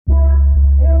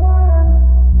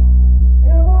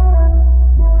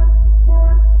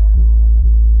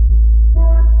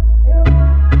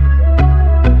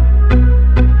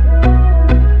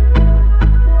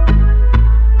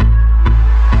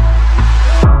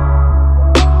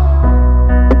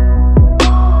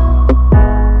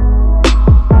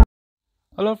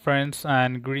Hello friends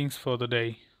and greetings for the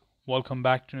day. Welcome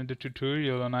back to another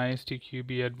tutorial on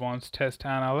ISTQB Advance Test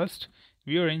Analyst.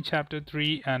 We are in chapter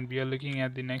 3 and we are looking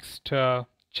at the next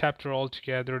chapter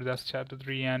altogether. That's chapter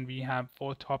 3 and we have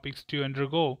 4 topics to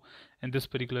undergo in this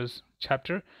particular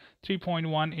chapter.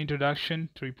 3.1 Introduction,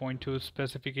 3.2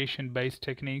 Specification Based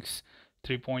Techniques,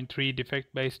 3.3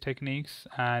 Defect Based Techniques,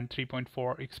 and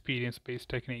 3.4 Experience Based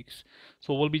Techniques.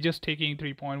 So we'll be just taking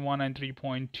 3.1 and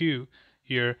 3.2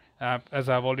 here, as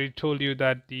I've already told you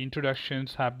that the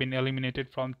introductions have been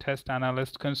eliminated from test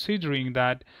analyst, considering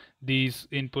that these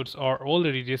inputs are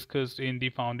already discussed in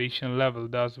the foundation level.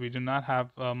 Thus we do not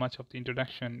have much of the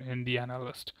introduction in the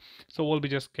analyst, so we'll be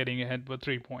just getting ahead with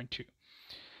 3.2.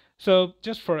 So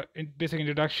just for a basic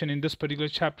introduction, in this particular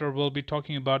chapter we'll be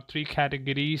talking about 3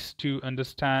 categories to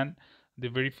understand. The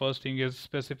very first thing is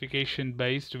specification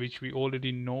based, which we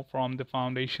already know from the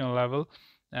foundation level,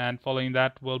 and following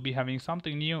that we'll be having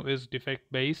something new is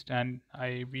defect based, and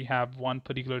we have one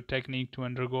particular technique to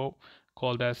undergo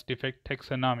called as defect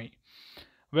taxonomy.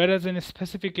 Whereas in a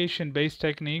specification based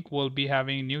technique we'll be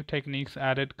having new techniques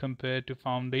added compared to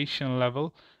foundation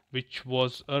level, which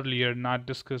was earlier not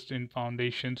discussed in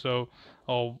foundation. So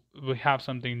we have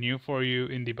something new for you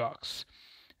in the box.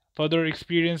 Further,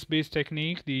 experience-based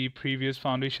technique, the previous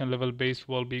foundation level based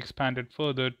will be expanded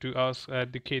further to us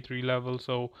at the K3 level,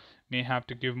 so may have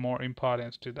to give more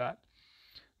importance to that.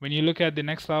 When you look at the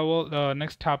next level,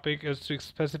 next topic is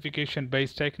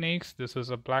specification-based techniques. This is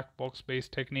a black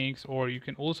box-based techniques, or you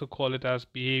can also call it as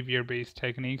behavior-based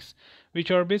techniques,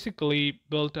 which are basically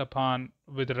built upon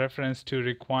with reference to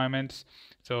requirements.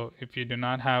 So if you do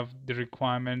not have the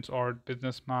requirements or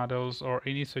business models or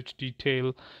any such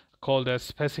detail called as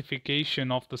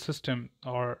specification of the system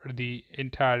or the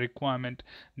entire requirement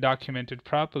documented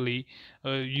properly,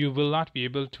 you will not be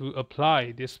able to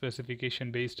apply this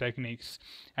specification based techniques.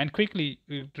 And quickly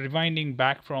rewinding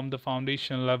back from the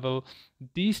foundation level,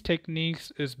 these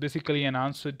techniques is basically an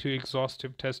answer to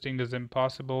exhaustive testing is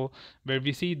impossible, where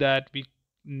we see that we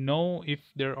know if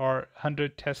there are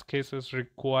 100 test cases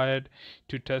required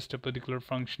to test a particular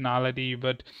functionality,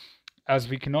 but as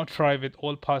we cannot try with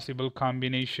all possible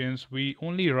combinations, we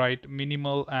only write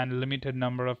minimal and limited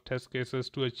number of test cases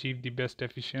to achieve the best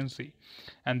efficiency.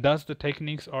 And thus the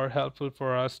techniques are helpful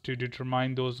for us to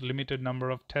determine those limited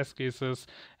number of test cases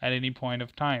at any point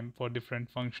of time for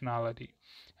different functionality.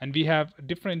 And we have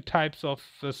different types of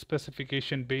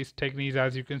specification based techniques,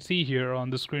 as you can see here on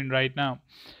the screen right now.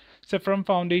 So from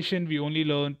foundation we only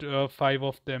learned 5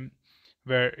 of them,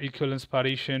 where equivalence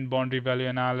partition, boundary value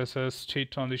analysis,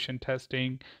 state transition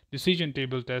testing, decision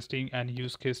table testing, and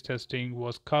use case testing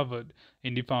was covered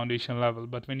in the foundation level.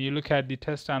 But when you look at the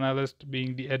test analyst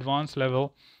being the advanced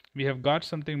level, we have got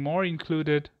something more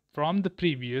included from the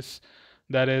previous,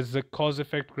 that is the cause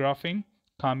effect graphing,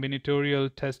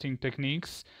 combinatorial testing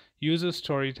techniques, user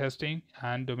story testing,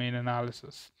 and domain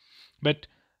analysis. But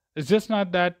it's just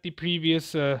not that the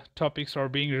previous topics are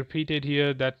being repeated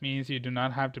here. That means you do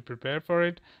not have to prepare for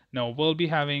it. No, we'll be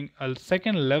having a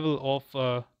second level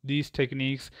of these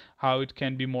techniques, how it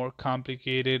can be more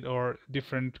complicated or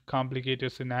different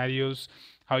complicated scenarios,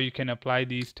 how you can apply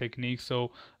these techniques.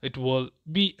 So it will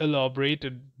be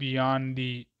elaborated beyond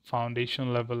the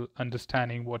foundation level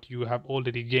understanding what you have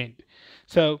already gained.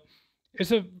 So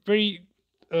it's a very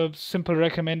simple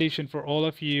recommendation for all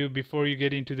of you. Before you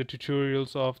get into the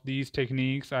tutorials of these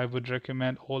techniques, I would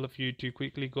recommend all of you to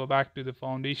quickly go back to the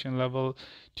foundation level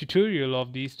tutorial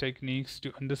of these techniques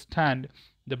to understand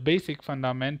the basic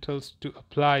fundamentals to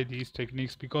apply these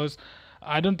techniques, because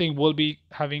I don't think we'll be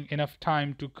having enough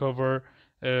time to cover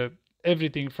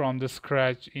everything from the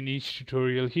scratch in each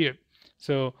tutorial here.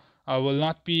 So I will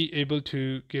not be able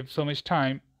to give so much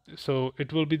time. So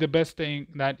it will be the best thing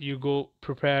that you go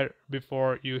prepare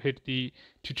before you hit the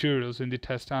tutorials in the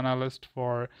test analyst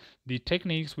for the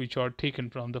techniques which are taken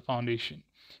from the foundation.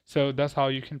 So that's how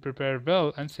you can prepare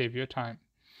well and save your time.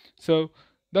 So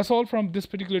that's all from this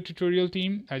particular tutorial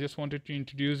team. I just wanted to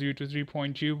introduce you to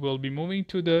 3.2. We'll be moving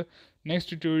to the next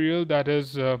tutorial, that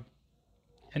is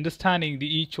understanding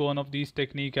each one of these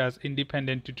techniques as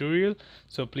independent tutorial.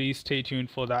 So please stay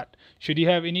tuned for that. Should you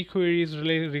have any queries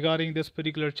regarding this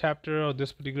particular chapter or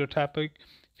this particular topic,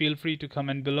 feel free to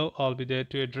comment below. I'll be there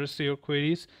to address your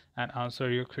queries and answer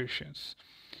your questions.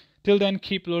 Till then,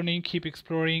 keep learning, keep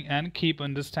exploring, and keep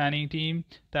understanding team.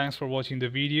 Thanks for watching the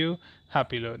video.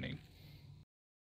 Happy learning.